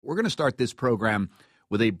We're going to start this program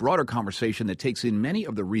with a broader conversation that takes in many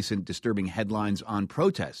of the recent disturbing headlines on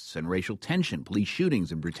protests and racial tension, police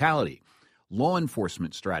shootings and brutality, law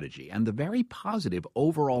enforcement strategy, and the very positive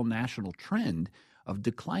overall national trend of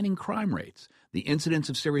declining crime rates. The incidence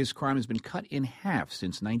of serious crime has been cut in half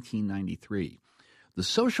since 1993. The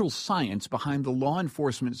social science behind the law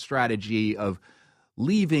enforcement strategy of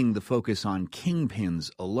leaving the focus on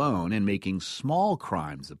kingpins alone and making small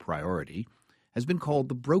crimes a priority has been called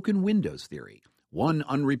the broken windows theory. One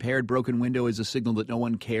unrepaired broken window is a signal that no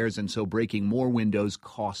one cares, and so breaking more windows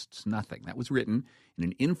costs nothing. That was written in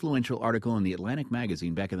an influential article in the Atlantic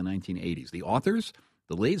magazine back in the 1980s. The authors,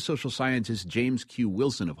 the late social scientist James Q.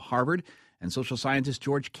 Wilson of Harvard and social scientist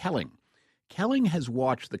George Kelling. Kelling has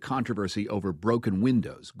watched the controversy over broken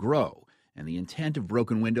windows grow, and the intent of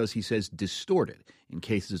broken windows, he says, distorted in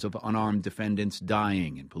cases of unarmed defendants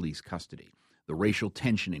dying in police custody, the racial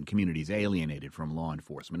tension in communities alienated from law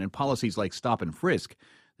enforcement, and policies like stop and frisk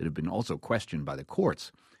that have been also questioned by the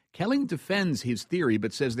courts. Kelling defends his theory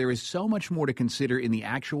but says there is so much more to consider in the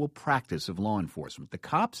actual practice of law enforcement. The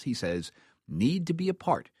cops, he says, need to be a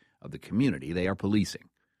part of the community they are policing.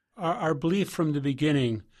 Our belief from the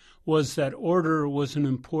beginning was that order was an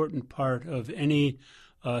important part of any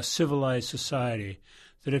civilized society,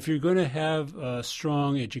 that if you're going to have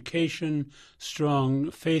strong education,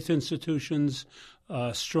 strong faith institutions,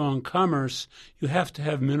 strong commerce, you have to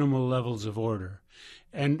have minimal levels of order.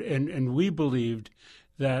 And we believed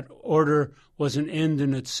that order was an end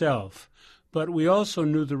in itself. But we also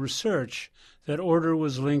knew the research that order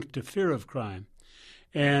was linked to fear of crime.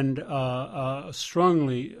 And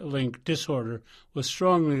strongly linked disorder was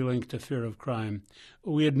strongly linked to fear of crime.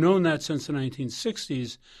 We had known that since the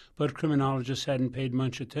 1960s, but criminologists hadn't paid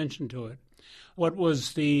much attention to it. What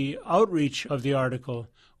was the outreach of the article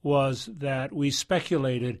was that we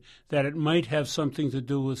speculated that it might have something to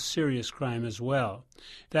do with serious crime as well.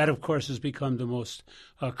 That, of course, has become the most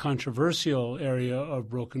controversial area of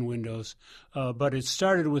broken windows. But it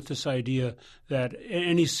started with this idea that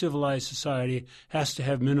any civilized society has to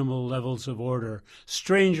have minimal levels of order.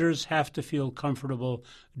 Strangers have to feel comfortable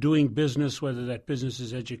doing business, whether that business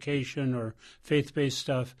is education or faith-based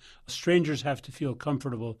stuff. Strangers have to feel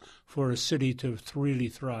comfortable for a city to really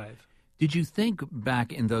thrive. Did you think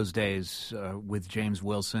back in those days with James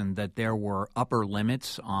Wilson that there were upper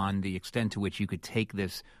limits on the extent to which you could take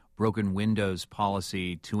this broken windows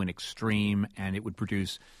policy to an extreme and it would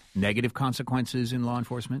produce negative consequences in law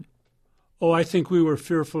enforcement? Oh, I think we were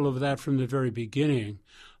fearful of that from the very beginning.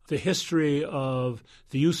 The history of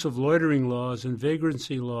the use of loitering laws and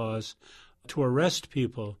vagrancy laws to arrest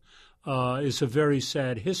people is a very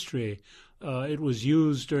sad history. It was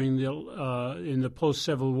used during in the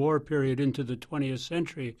post-Civil War period into the 20th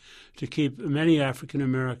century to keep many African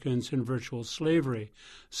Americans in virtual slavery,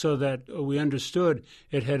 so that we understood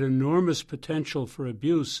it had enormous potential for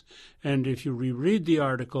abuse. And if you reread the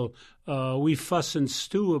article, we fuss and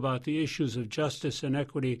stew about the issues of justice and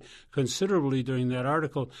equity considerably during that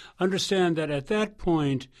article. Understand that at that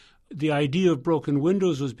point, the idea of broken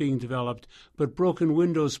windows was being developed, but broken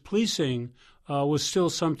windows policing was still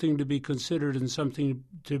something to be considered and something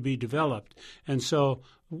to be developed. And so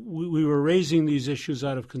we were raising these issues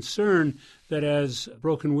out of concern that as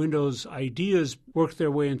broken windows ideas worked their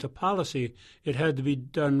way into policy, it had to be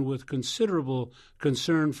done with considerable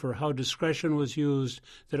concern for how discretion was used,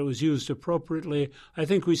 that it was used appropriately. I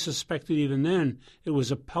think we suspected even then it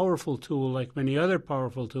was a powerful tool, like many other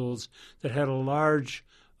powerful tools, that had a large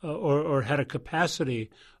or had a capacity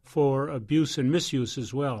for abuse and misuse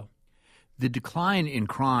as well. The decline in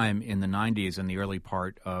crime in the 90s and the early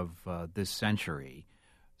part of this century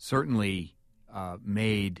certainly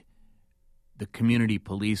made the community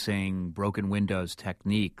policing, broken windows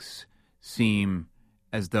techniques seem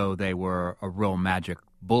as though they were a real magic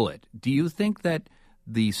bullet. Do you think that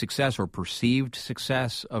the success or perceived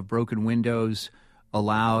success of broken windows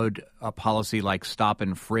allowed a policy like stop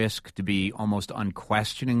and frisk to be almost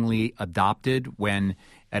unquestioningly adopted when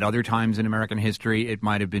at other times in American history it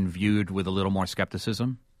might have been viewed with a little more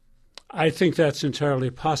skepticism? I think that's entirely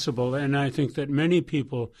possible, and I think that many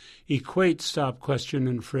people equate stop, question,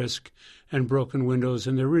 and frisk and broken windows,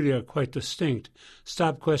 and they really are quite distinct.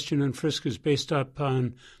 Stop, question, and frisk is based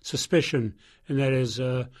upon suspicion, and that is,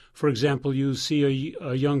 for example, you see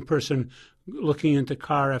a young person looking into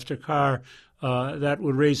car after car, that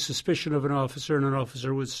would raise suspicion of an officer, and an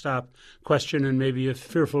officer would stop, question, and maybe if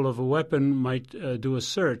fearful of a weapon, might do a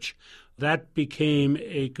search. That became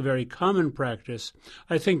a very common practice.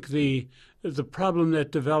 I think the problem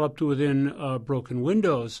that developed within broken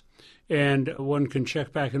windows and one can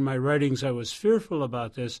check back in my writings, I was fearful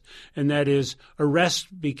about this, and that is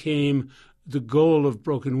arrest became the goal of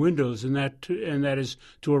broken windows, and that is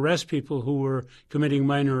to arrest people who were committing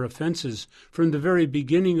minor offenses. From the very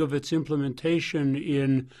beginning of its implementation,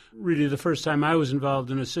 in really the first time I was involved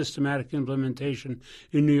in a systematic implementation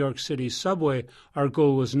in New York City subway, our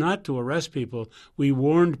goal was not to arrest people. We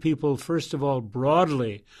warned people, first of all,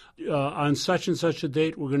 broadly, on such and such a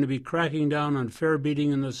date, we're going to be cracking down on fare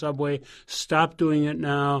beating in the subway. Stop doing it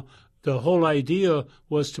now. The whole idea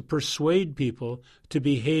was to persuade people to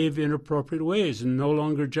behave in appropriate ways and no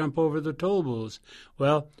longer jump over the toll booths.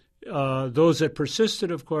 Well, those that persisted,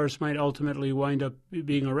 of course, might ultimately wind up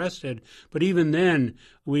being arrested. But even then,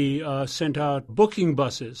 we sent out booking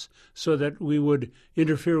buses so that we would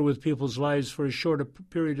interfere with people's lives for as short a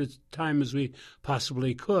period of time as we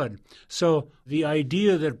possibly could. So the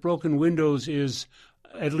idea that broken windows is,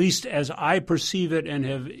 at least as I perceive it and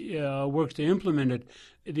have worked to implement it,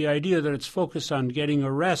 the idea that it's focused on getting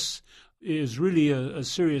arrests is really a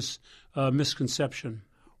serious misconception.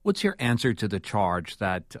 What's your answer to the charge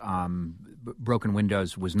that Broken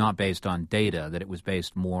Windows was not based on data, that it was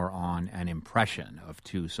based more on an impression of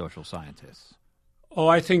two social scientists? Oh,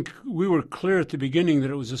 I think we were clear at the beginning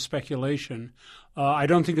that it was a speculation. I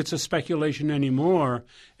don't think it's a speculation anymore.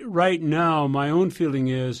 Right now, my own feeling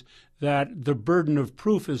is that the burden of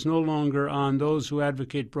proof is no longer on those who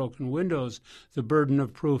advocate broken windows. The burden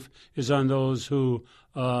of proof is on those who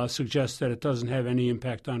suggest that it doesn't have any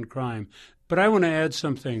impact on crime. But I want to add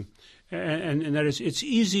something, and that is it's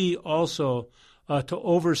easy also to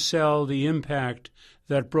oversell the impact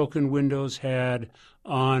that broken windows had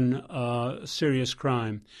on serious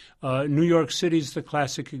crime. New York City's the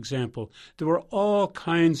classic example. There were all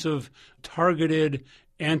kinds of targeted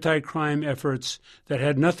anti-crime efforts that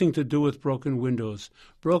had nothing to do with broken windows.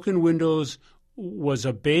 Broken windows was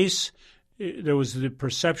a base. There was the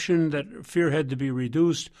perception that fear had to be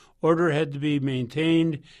reduced, order had to be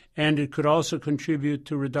maintained, and it could also contribute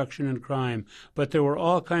to reduction in crime. But there were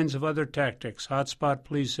all kinds of other tactics, hotspot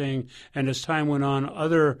policing, and as time went on,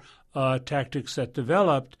 other tactics that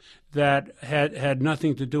developed that had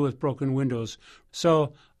nothing to do with broken windows.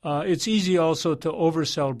 So it's easy also to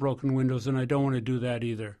oversell broken windows, and I don't want to do that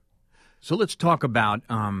either. So let's talk about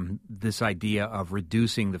this idea of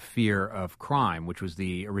reducing the fear of crime, which was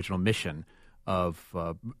the original mission of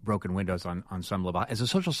Broken Windows on some level. As a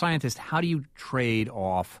social scientist, how do you trade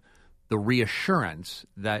off the reassurance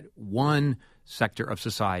that one sector of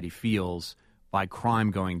society feels by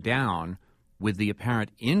crime going down with the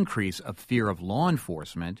apparent increase of fear of law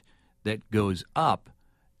enforcement that goes up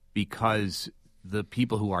because the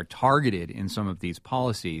people who are targeted in some of these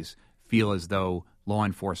policies feel as though law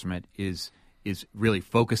enforcement is really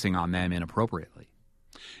focusing on them inappropriately?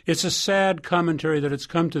 It's a sad commentary that it's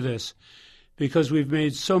come to this because we've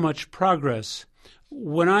made so much progress.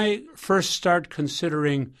 When I first start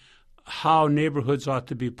considering how neighborhoods ought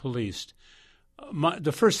to be policed,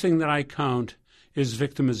 the first thing that I count is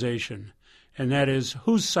victimization, and that is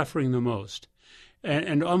who's suffering the most.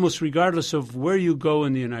 And almost regardless of where you go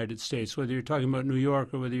in the United States, whether you're talking about New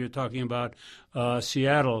York or whether you're talking about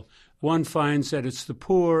Seattle, one finds that it's the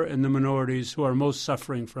poor and the minorities who are most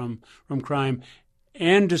suffering from crime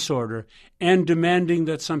and disorder and demanding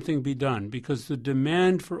that something be done, because the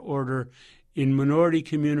demand for order in minority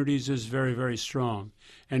communities is very, very strong.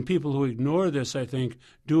 And people who ignore this, I think,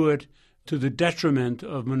 do it to the detriment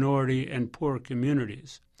of minority and poor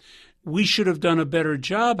communities. We should have done a better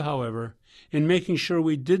job, however, in making sure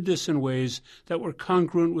we did this in ways that were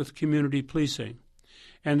congruent with community policing.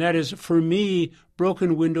 And that is, for me,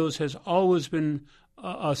 broken windows has always been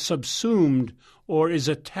subsumed or is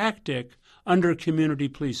a tactic under community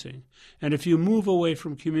policing. And if you move away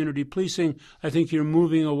from community policing, I think you're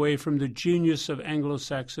moving away from the genius of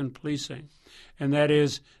Anglo-Saxon policing. And that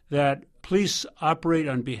is that police operate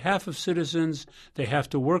on behalf of citizens, they have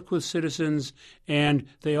to work with citizens, and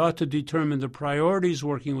they ought to determine the priorities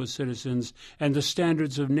working with citizens and the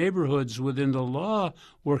standards of neighborhoods within the law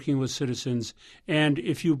working with citizens. And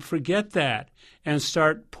if you forget that and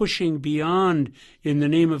start pushing beyond in the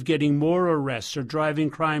name of getting more arrests or driving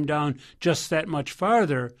crime down just that much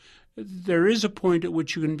farther, there is a point at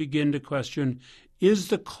which you can begin to question, is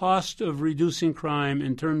the cost of reducing crime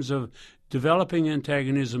in terms of developing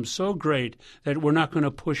antagonism so great that we're not going to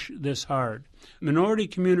push this hard? Minority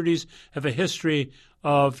communities have a history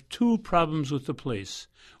of two problems with the police.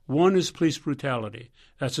 One is police brutality.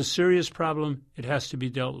 That's a serious problem. It has to be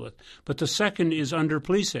dealt with. But the second is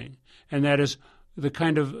under-policing, and that is the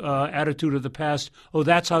kind of attitude of the past, oh,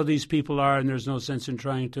 that's how these people are, and there's no sense in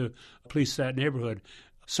trying to police that neighborhood.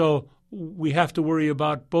 So we have to worry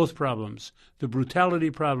about both problems, the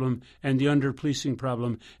brutality problem and the under-policing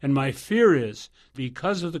problem. And my fear is,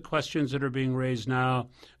 because of the questions that are being raised now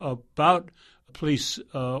about police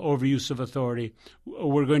overuse of authority,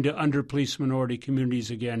 we're going to under-police minority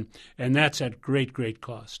communities again, and that's at great, great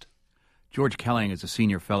cost. George Kelling is a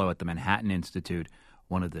senior fellow at the Manhattan Institute,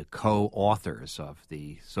 one of the co-authors of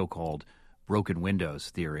the so-called broken windows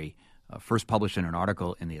theory, first published in an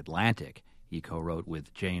article in The Atlantic. He co-wrote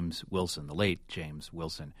with James Wilson, the late James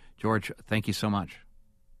Wilson. George, thank you so much.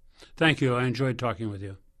 Thank you. I enjoyed talking with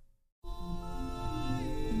you.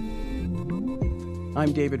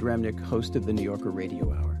 I'm David Remnick, host of the New Yorker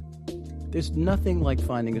Radio Hour. There's nothing like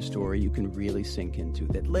finding a story you can really sink into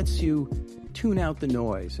that lets you tune out the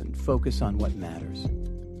noise and focus on what matters.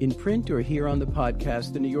 In print or here on the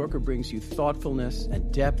podcast, The New Yorker brings you thoughtfulness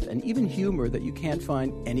and depth and even humor that you can't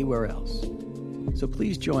find anywhere else. So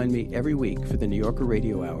please join me every week for the New Yorker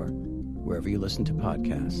Radio Hour, wherever you listen to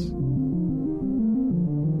podcasts.